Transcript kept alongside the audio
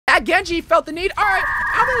that Genji felt the need. All right,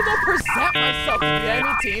 I'm gonna go present myself to the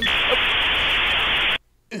enemy team.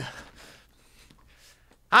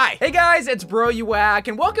 Hi. Hey guys, it's Bro You Whack,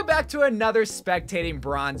 and welcome back to another Spectating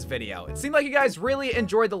Bronze video. It seemed like you guys really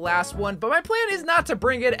enjoyed the last one, but my plan is not to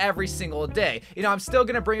bring it every single day. You know, I'm still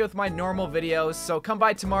gonna bring it with my normal videos, so come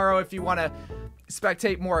by tomorrow if you wanna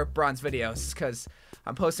spectate more Bronze videos, because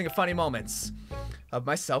I'm posting funny moments of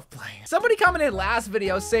myself playing. Somebody commented last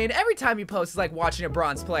video saying every time you post is like watching a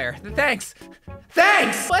Bronze player. Thanks.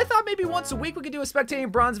 Thanks! Well, I thought maybe once a week we could do a Spectating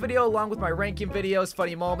Bronze video along with my ranking videos,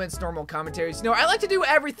 funny moments, normal commentaries. You know, I like to do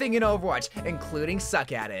everything in Overwatch, including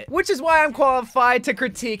suck at it. Which is why I'm qualified to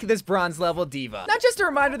critique this bronze level D.va. Now, just a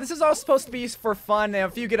reminder, this is all supposed to be for fun, and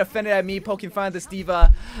if you get offended at me poking fun at this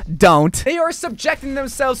D.va, don't. They are subjecting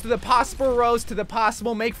themselves to the possible roast, to the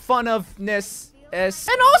possible make fun of-ness. And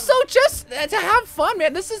also just to have fun,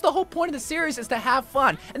 man. This is the whole point of the series, is to have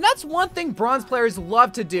fun. And that's one thing bronze players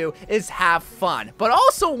love to do, is have fun. But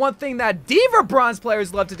also one thing that D.va bronze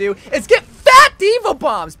players love to do is get fat D.va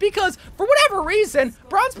bombs. Because for whatever reason,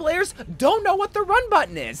 bronze players don't know what the run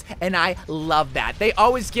button is. And I love that. They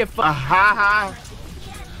always give fun.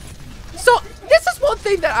 So this is one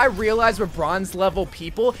thing that I realize with bronze level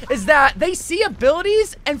people, is that they see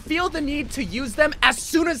abilities and feel the need to use them as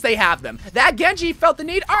soon as they have them. That Genji felt the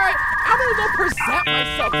need. All right, I'm gonna go present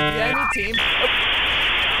myself to the enemy team.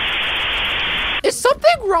 Is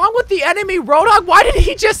something wrong with the enemy Roadhog? Why did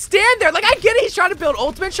he just stand there? Like, I get it, he's trying to build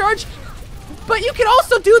ultimate charge, but you can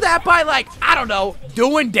also do that by, like, I don't know,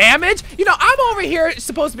 doing damage. You know, I'm over here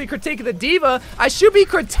supposed to be critiquing the D.va. I should be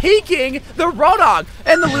critiquing the Roadhog,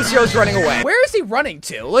 and the Lucio's running away. Where is he running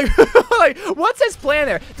to? Like, what's his plan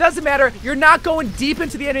there? Doesn't matter. You're not going deep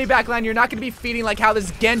into the enemy backline. You're not going to be feeding like how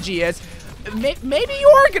this Genji is. Maybe you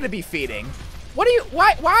are going to be feeding. What are you?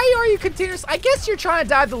 Why are you continuously? I guess you're trying to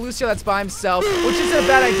dive the Lucio that's by himself, which isn't a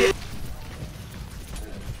bad idea.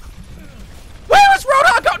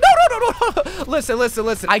 Roadhog, go! No.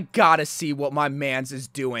 Listen. I gotta see what my mans is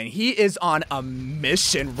doing. He is on a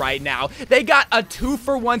mission right now. They got a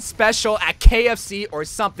 2-for-1 special at KFC or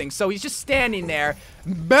something. So he's just standing there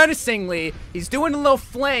menacingly. He's doing a little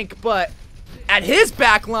flank, but at his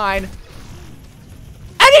back line,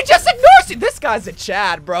 and he just ignores you. This guy's a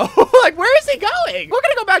Chad, bro. Like, where is he going? We're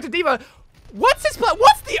gonna go back to D.va. What's his plan?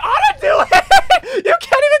 What's the auto doing? You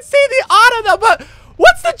can't even see the auto though, but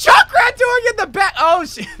what's the Junkrat doing in the back? Oh,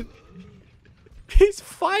 shit. He's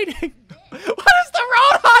fighting. What is the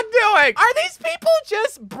Roadhog doing? Are these people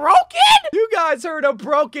just broken? You guys heard of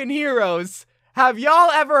broken heroes. Have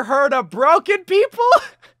y'all ever heard of broken people?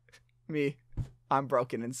 Me. I'm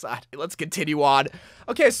broken inside. Let's continue on.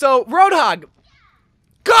 Okay, so Roadhog.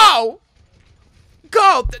 Go!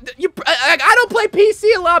 Go! I don't play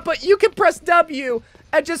PC a lot, but you can press W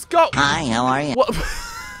and just go. Hi, how are you?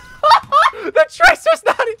 The Tracer's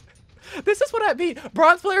not. This is what I mean.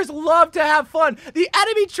 Bronze players love to have fun. The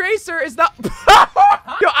enemy Tracer is not. Yo,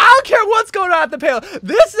 I don't care what's going on at the payload.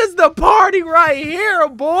 This is the party right here,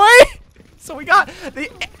 boy. So we got the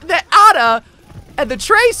Ada and the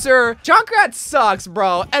Tracer. Junkrat sucks,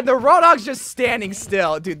 bro. And the Roadhog's just standing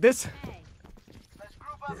still. Dude, this.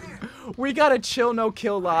 We got a chill no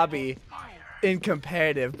kill lobby in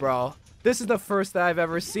competitive, bro. This is the first that I've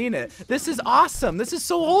ever seen it. This is awesome. This is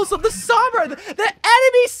so wholesome. The Sombra, the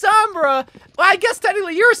enemy Sombra. Well, I guess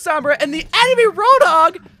technically you're Sombra, and the enemy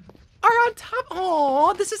Roadhog are on top.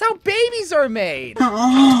 Oh, this is how babies are made.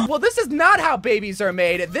 Well, this is not how babies are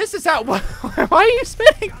made. This is how. Why are you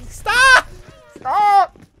spinning? Stop!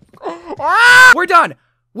 Stop! Ah! We're done.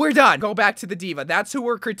 We're done. Go back to the D.va. That's who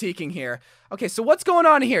we're critiquing here. Okay, so what's going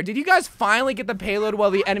on here? Did you guys finally get the payload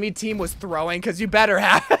while the enemy team was throwing? Because you better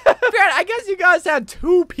have. I guess you guys had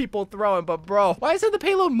 2 people throwing, but bro, why isn't the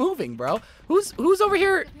payload moving, bro? Who's over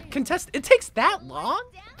here contesting? It takes that long?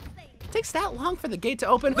 It takes that long for the gate to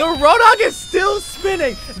open? The Roadhog is still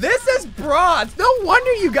spinning. This is bronze. No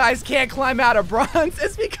wonder you guys can't climb out of bronze.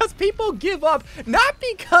 It's because people give up, not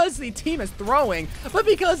because the team is throwing, but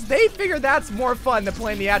because they figure that's more fun than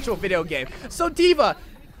playing the actual video game. So D.va,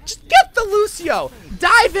 just get the Lucio,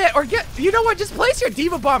 dive it, or you know what, just place your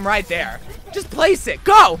D.va bomb right there. Just place it,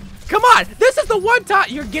 go. Come on, this is the one time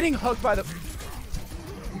you're getting hooked by the.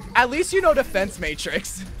 At least you know defense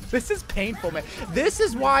matrix. This is painful, man. This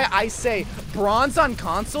is why I say bronze on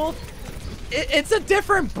console, it's a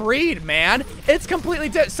different breed, man. It's completely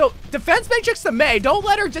different. So defense matrix to May, don't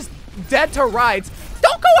let her just dead to rights.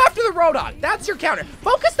 Don't go after the Roadhog. That's your counter.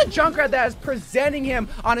 Focus the Junkrat that is presenting him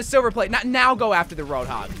on a silver plate. Now go after the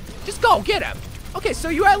Roadhog. Just go, get him. Okay, so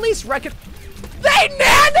you at least reckon. They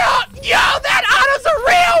nano! Yo, that auto's a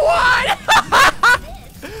real one!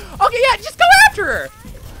 Okay, yeah, just go after her.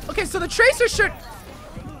 Okay, so the Tracer should...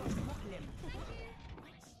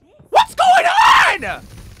 What's going on? Am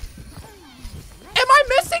I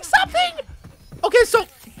missing something? Okay, so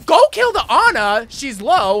go kill the Ana. She's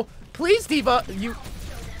low. Please, D.Va, you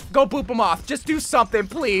go boop him off. Just do something,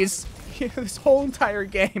 please. This whole entire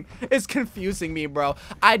game is confusing me, bro.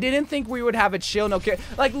 I didn't think we would have a chill no care.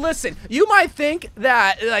 Like, listen, you might think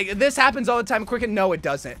that like this happens all the time quick. No, it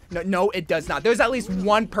doesn't. No, it does not. There's at least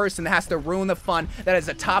one person that has to ruin the fun that is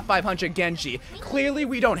a top 500 Genji. Clearly,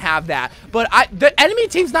 we don't have that. But the enemy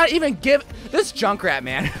team's not even give this Junkrat,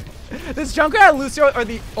 man. This Junkrat and Lucio are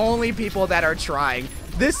the only people that are trying.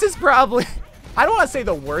 This is probably, I don't want to say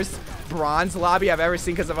the worst bronze lobby I've ever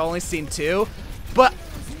seen because I've only seen 2, but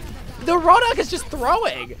the Roadhog is just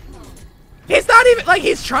throwing. He's not even, like,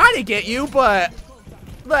 he's trying to get you, but,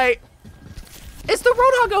 like, is the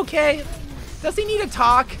Roadhog okay? Does he need to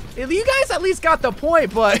talk? You guys at least got the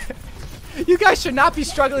point, but you guys should not be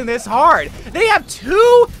struggling this hard. They have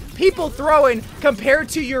 2 people throwing compared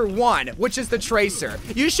to your 1, which is the Tracer.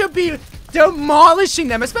 You should be demolishing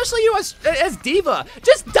them, especially you as D.Va.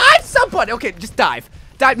 Just dive somebody. Okay, just dive.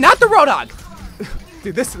 Dive, not the Roadhog.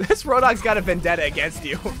 Dude, this Roadhog's got a vendetta against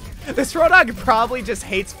you. This Roadhog probably just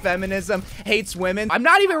hates feminism, hates women. I'm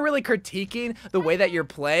not even really critiquing the way that you're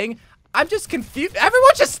playing. I'm just confused.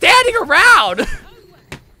 Everyone's just standing around.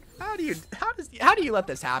 How do you let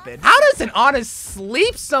this happen? How does an Ana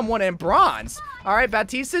sleep someone in bronze? All right,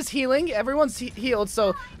 Batista's healing. Everyone's healed,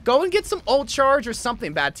 so go and get some ult charge or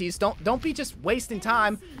something, Batiste. Don't be just wasting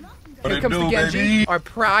time. Here comes the Genji. Baby. Our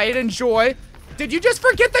pride and joy. Did you just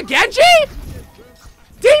forget the Genji?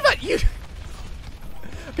 D.Va, you...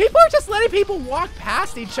 People are just letting people walk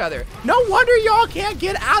past each other. No wonder y'all can't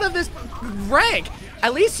get out of this rank.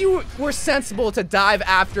 At least you were sensible to dive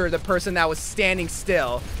after the person that was standing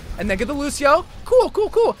still. And then get the Lucio. Cool.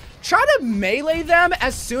 Try to melee them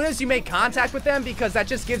as soon as you make contact with them because that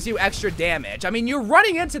just gives you extra damage. I mean, you're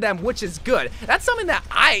running into them, which is good. That's something that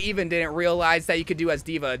I even didn't realize that you could do as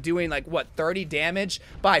D.Va, doing like, what, 30 damage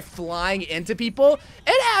by flying into people?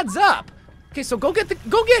 It adds up. Okay, so go get him.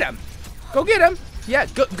 Go get him. Yeah,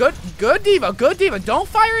 good D.Va. Don't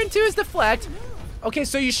fire into his deflect. Okay,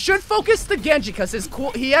 so you should focus the Genji because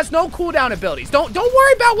he has no cooldown abilities. Don't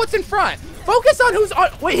worry about what's in front. Focus on who's on.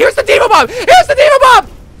 Wait, here's the D.Va bomb. Here's the D.Va bomb.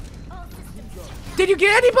 Did you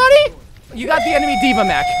get anybody? You got the enemy D.Va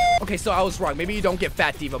mech. Okay, so I was wrong. Maybe you don't get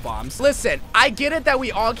fat D.Va bombs. Listen, I get it that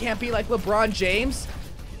we all can't be like LeBron James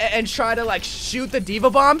and try to like shoot the D.Va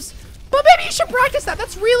bombs, but maybe you should practice that.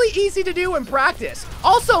 That's really easy to do in practice.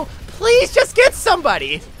 Also, please just get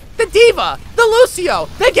somebody. The D.Va, the Lucio,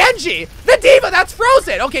 the Genji, the D.Va that's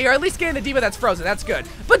frozen. Okay, you're at least getting the D.Va that's frozen. That's good.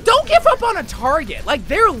 But don't give up on a target. Like,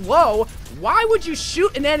 they're low. Why would you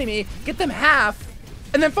shoot an enemy, get them half,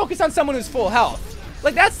 and then focus on someone who's full health?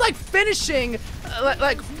 Like, that's like finishing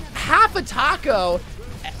like half a taco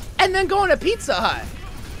and then going to Pizza Hut.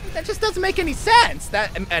 That just doesn't make any sense.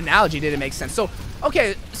 That analogy didn't make sense. So,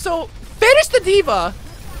 okay, so finish the D.Va.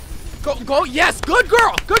 Go, yes, good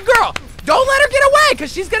girl. Don't let her get away,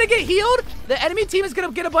 because she's going to get healed. The enemy team is going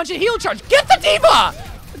to get a bunch of heal charge. Get the D.Va!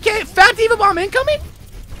 Okay, fat D.Va bomb incoming?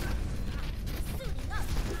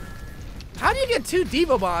 How do you get 2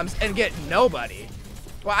 D.Va bombs and get nobody?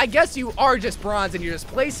 Well, I guess you are just bronze and you're just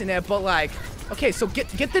placing it, but like, okay, so get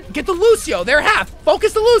the Lucio. They're half.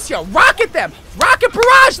 Focus the Lucio. Rocket them. Rocket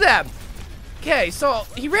barrage them. Okay, so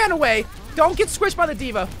he ran away. Don't get squished by the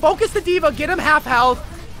D.Va. Focus the D.Va. Get him half health.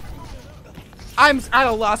 I'm at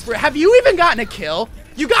a loss for it. Have you even gotten a kill?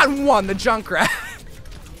 You got 1, the Junkrat.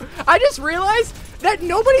 I just realized that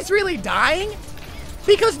nobody's really dying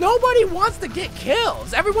because nobody wants to get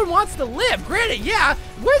kills. Everyone wants to live. Granted, yeah.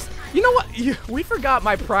 You know what? We forgot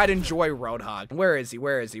my pride and joy Roadhog. Where is he?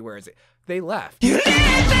 They left.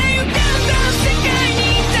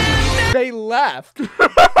 They left.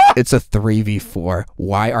 It's a 3v4.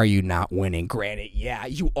 Why are you not winning? Granted, yeah,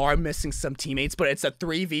 you are missing some teammates, but it's a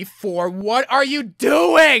 3v4. What are you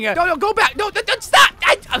doing? No, go back. No, stop.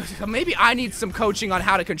 Maybe I need some coaching on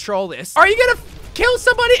how to control this. Are you gonna kill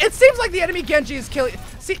somebody? It seems like the enemy Genji is killing.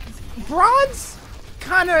 See, bronze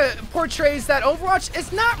kind of portrays that Overwatch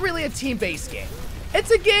is not really a team-based game.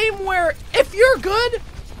 It's a game where if you're good,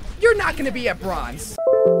 you're not gonna be at bronze.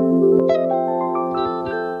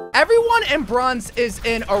 Everyone in bronze is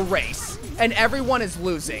in a race, and everyone is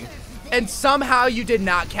losing, and somehow you did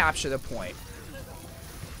not capture the point.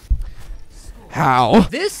 How?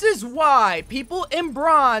 This is why people in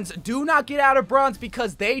bronze do not get out of bronze,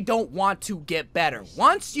 because they don't want to get better.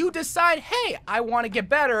 Once you decide, hey, I want to get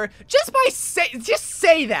better, just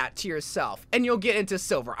say that to yourself, and you'll get into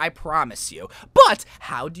silver, I promise you. But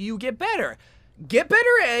how do you get better? get better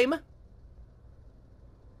aim.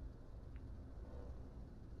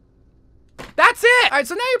 That's it! Alright,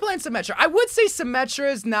 so now you're playing Symmetra. I would say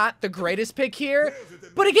Symmetra is not the greatest pick here,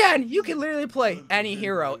 but again, you can literally play any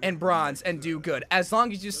hero in bronze and do good, as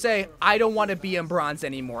long as you say, I don't want to be in bronze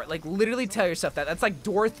anymore. Like, literally tell yourself that. That's like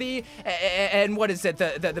Dorothy and what is it,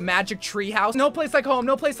 the magic tree house. No place like home,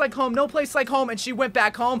 no place like home, no place like home, and she went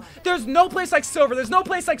back home. There's no place like silver, there's no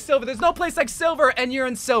place like silver, there's no place like silver, and you're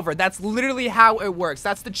in silver. That's literally how it works.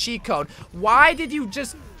 That's the cheat code. Why did you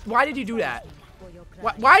do that?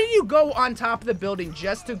 Why did you go on top of the building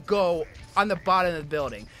just to go on the bottom of the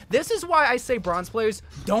building? This is why I say bronze players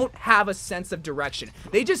don't have a sense of direction.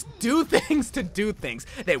 They just do things to do things.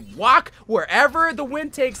 They walk wherever the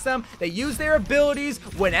wind takes them. They use their abilities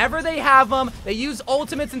whenever they have them. They use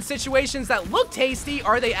ultimates in situations that look tasty.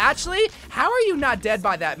 Are they actually? How are you not dead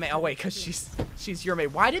by that, Mei? Oh wait, because she's your Mei.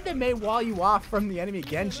 Why did the Mei wall you off from the enemy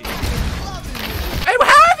Genji? And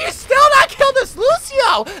how have you still not killed this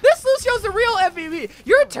Lucio? This Lucio's the real MVP.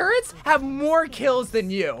 Your turrets have more kills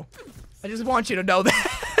than you. I just want you to know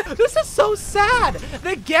that. This is so sad.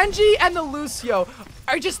 The Genji and the Lucio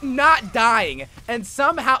are just not dying. And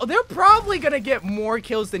somehow, they're probably going to get more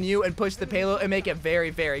kills than you and push the payload and make it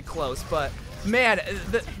very, very close. But man,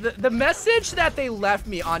 the message that they left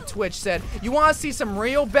me on Twitch said, you want to see some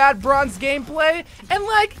real bad bronze gameplay? And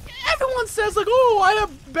like, everyone says like, oh, I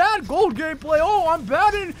have bad gold gameplay. Oh, I'm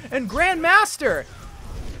bad in Grandmaster.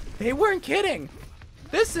 They weren't kidding.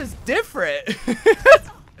 This is different.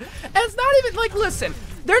 And it's not even like, listen,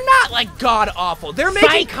 they're not like god awful. They're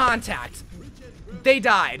making contact. They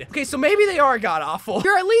died. Okay, so maybe they are god awful.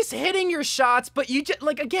 You're at least hitting your shots, but you just,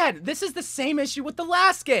 like, again, this is the same issue with the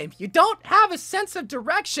last game. You don't have a sense of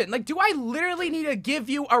direction. Like, do I literally need to give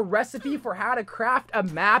you a recipe for how to craft a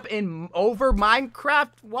map in over Minecraft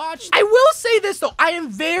Watch? I will say this though, I am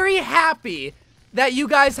very happy that you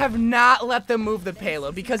guys have not let them move the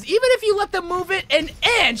payload, because even if you let them move it an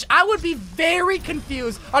inch, I would be very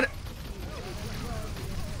confused on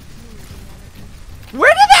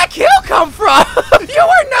where did that kill come from? You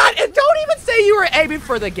were not, and don't even say you were aiming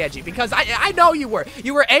for the Genji, because I know you were.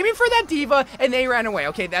 You were aiming for that D.Va and they ran away.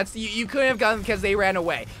 Okay, that's, you couldn't have gotten them because they ran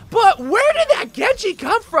away. But where did that Genji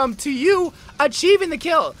come from to you achieving the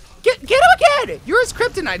kill? Get him again. You're his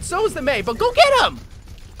kryptonite, so is the Mei, but go get him.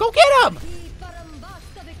 Go get him.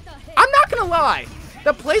 I'm not gonna lie,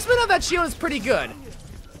 the placement of that shield is pretty good.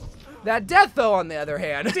 That death, though, on the other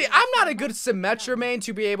hand. See, I'm not a good Symmetra main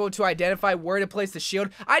to be able to identify where to place the shield.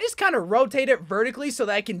 I just kind of rotate it vertically so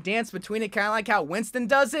that I can dance between it, kind of like how Winston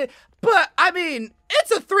does it. But, I mean, it's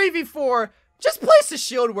a 3v4. Just place the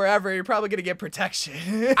shield wherever, you're probably gonna get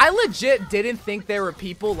protection. I legit didn't think there were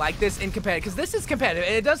people like this in competitive, because this is competitive,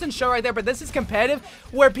 and it doesn't show right there, but this is competitive,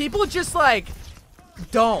 where people just, like,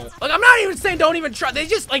 don't. Like, I'm not even saying don't even try. They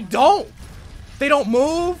just, like, don't. They don't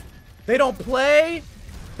move. They don't play.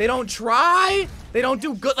 They don't try. They don't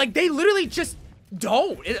do good. Like, they literally just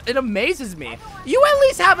don't. It amazes me. You at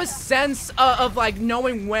least have a sense of, like,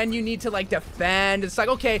 knowing when you need to, like, defend. It's like,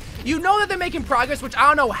 okay, you know that they're making progress, which I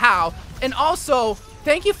don't know how. And also,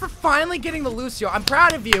 thank you for finally getting the Lucio. I'm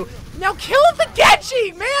proud of you. Now kill the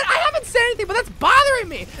Genji, man. I haven't said anything, but that's bothering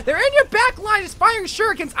me. They're in your back line just firing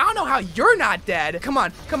shurikens. I don't know how you're not dead. Come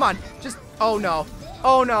on, come on. Just, oh no.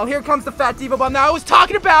 Oh no, here comes the fat D.Va bomb that I was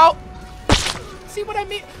talking about. See what I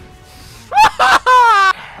mean?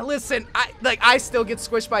 Listen, I still get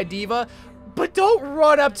squished by D.Va, but don't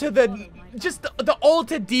run up to the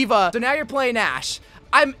ulted D.Va. So now you're playing Ashe.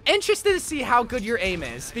 I'm interested to see how good your aim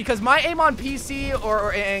is, because my aim on PC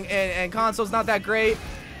and console is not that great,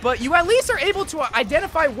 but you at least are able to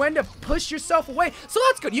identify when to push yourself away, so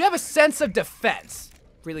that's good. You have a sense of defense.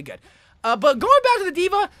 Really good. But going back to the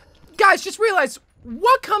D.Va, guys, just realize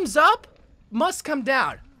what comes up must come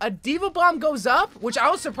down. A D.Va bomb goes up, which I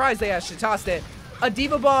was surprised they actually tossed it. A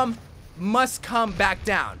D.Va bomb must come back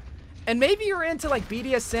down. And maybe you're into like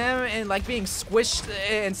BDSM and like being squished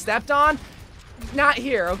and stepped on. Not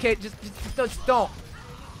here, okay? Just don't.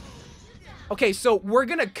 Okay, so we're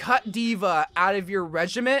gonna cut D.Va out of your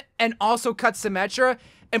regiment and also cut Symmetra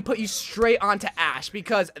and put you straight onto Ashe,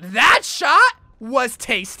 because that shot was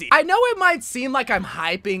tasty. I know it might seem like I'm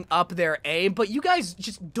hyping up their aim, but you guys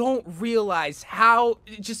just don't realize how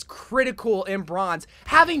just critical in bronze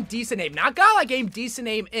having decent aim, not godlike aim, decent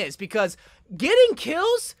aim is, because getting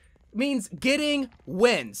kills means getting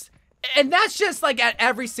wins. And that's just like at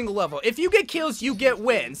every single level. If you get kills, you get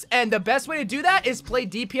wins. And the best way to do that is play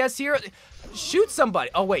DPS here. Shoot somebody.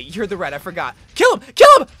 Oh wait, you're the red, I forgot. Kill him,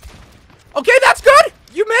 kill him! Okay, that's good.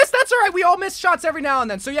 You missed? That's all right. We all miss shots every now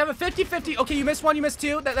and then. So you have a 50-50. Okay, you missed one, you missed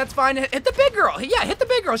two. That's fine. Hit the big girl. Yeah, hit the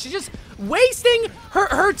big girl. She's just wasting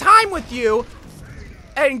her time with you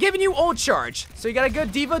and giving you ult charge. So you got a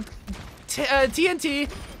good d.va TNT.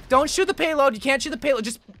 Don't shoot the payload. You can't shoot the payload.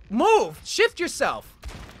 Just move. Shift yourself.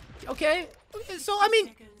 Okay? So, I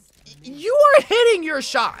mean, you are hitting your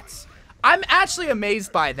shots. I'm actually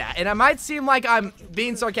amazed by that. And it might seem like I'm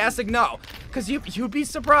being sarcastic. No. Because you'd be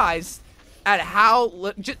surprised at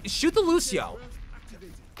how... Just shoot the Lucio.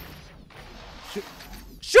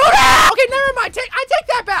 Shoot it! Okay, never mind. I take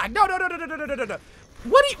that back. No.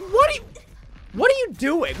 What are you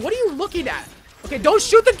doing? What are you looking at? Okay, don't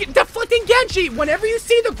shoot the deflecting Genji. Whenever you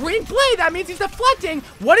see the green play, that means he's deflecting.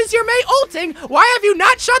 What is your mate ulting? Why have you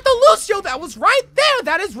not shot the Lucio? That was right there.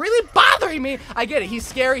 That is really bothering me. I get it. He's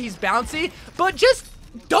scary. He's bouncy. But just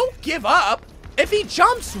don't give up. If he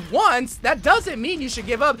jumps once, that doesn't mean you should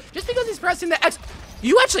give up. Just because he's pressing the X.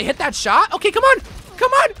 You actually hit that shot? Okay, come on.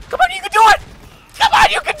 Come on. Come on. You can do it. Come on.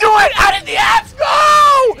 You can do it. Out of the X.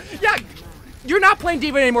 Go. Yeah. You're not playing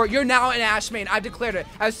d.va anymore. You're now an Ashe main. I've declared it.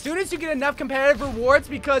 As soon as you get enough competitive rewards,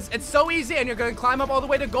 because it's so easy and you're going to climb up all the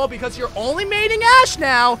way to gold because you're only maining Ashe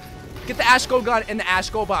now, get the Ashe gold gun and the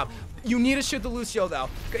Ashe gold bomb. You need to shoot the Lucio, though.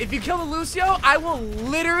 If you kill the Lucio, I will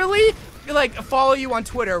literally, like, follow you on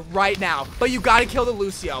Twitter right now. But you got to kill the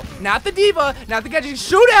Lucio. Not the d.va, not the Genji.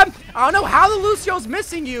 Shoot him! I don't know how the Lucio's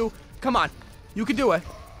missing you. Come on. You can do it.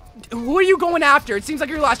 Who are you going after? It seems like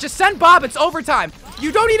you're lost. Just send Bob. It's overtime.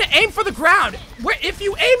 You don't need to aim for the ground. If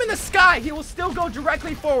you aim in the sky, he will still go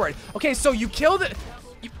directly forward. Okay, so you killed it.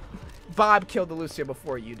 Bob killed the Lucio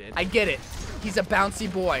before you did. I get it. He's a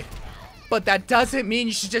bouncy boy. But that doesn't mean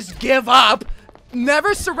you should just give up.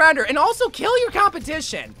 Never surrender. And also kill your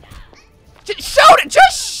competition.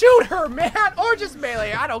 Just shoot her, man. Or just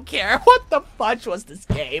melee. I don't care. What the fudge was this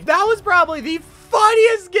game? That was probably the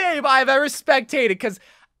funniest game I've ever spectated because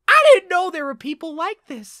I didn't know there were people like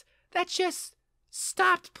this that just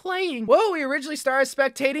stopped playing. Well, we originally started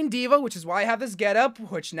spectating d.va, which is why I have this getup,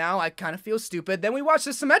 which now I kind of feel stupid. Then we watched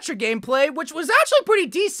the Symmetra gameplay, which was actually pretty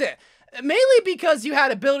decent. Mainly because you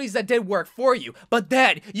had abilities that did work for you. But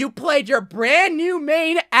then you played your brand new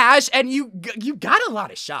main Ashe and you got a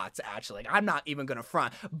lot of shots, actually. I'm not even gonna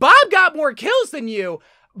front. Bob got more kills than you.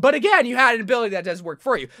 But again, you had an ability that does work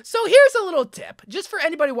for you. So here's a little tip. Just for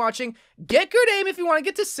anybody watching, get good aim if you want to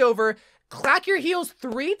get to silver. Clack your heels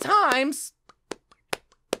 3 times.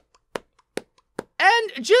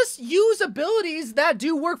 And just use abilities that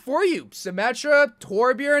do work for you. Symmetra,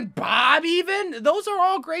 Torbjorn, Bob even. Those are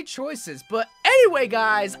all great choices. But anyway,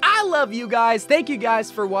 guys, I love you guys. Thank you guys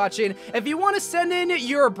for watching. If you want to send in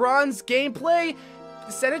your bronze gameplay,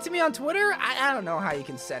 send it to me on Twitter. I don't know how you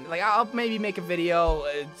can send it. Like, I'll maybe make a video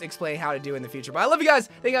explaining how to do it in the future. But I love you guys.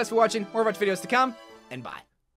 Thank you guys for watching. More Overwatch videos to come. And bye.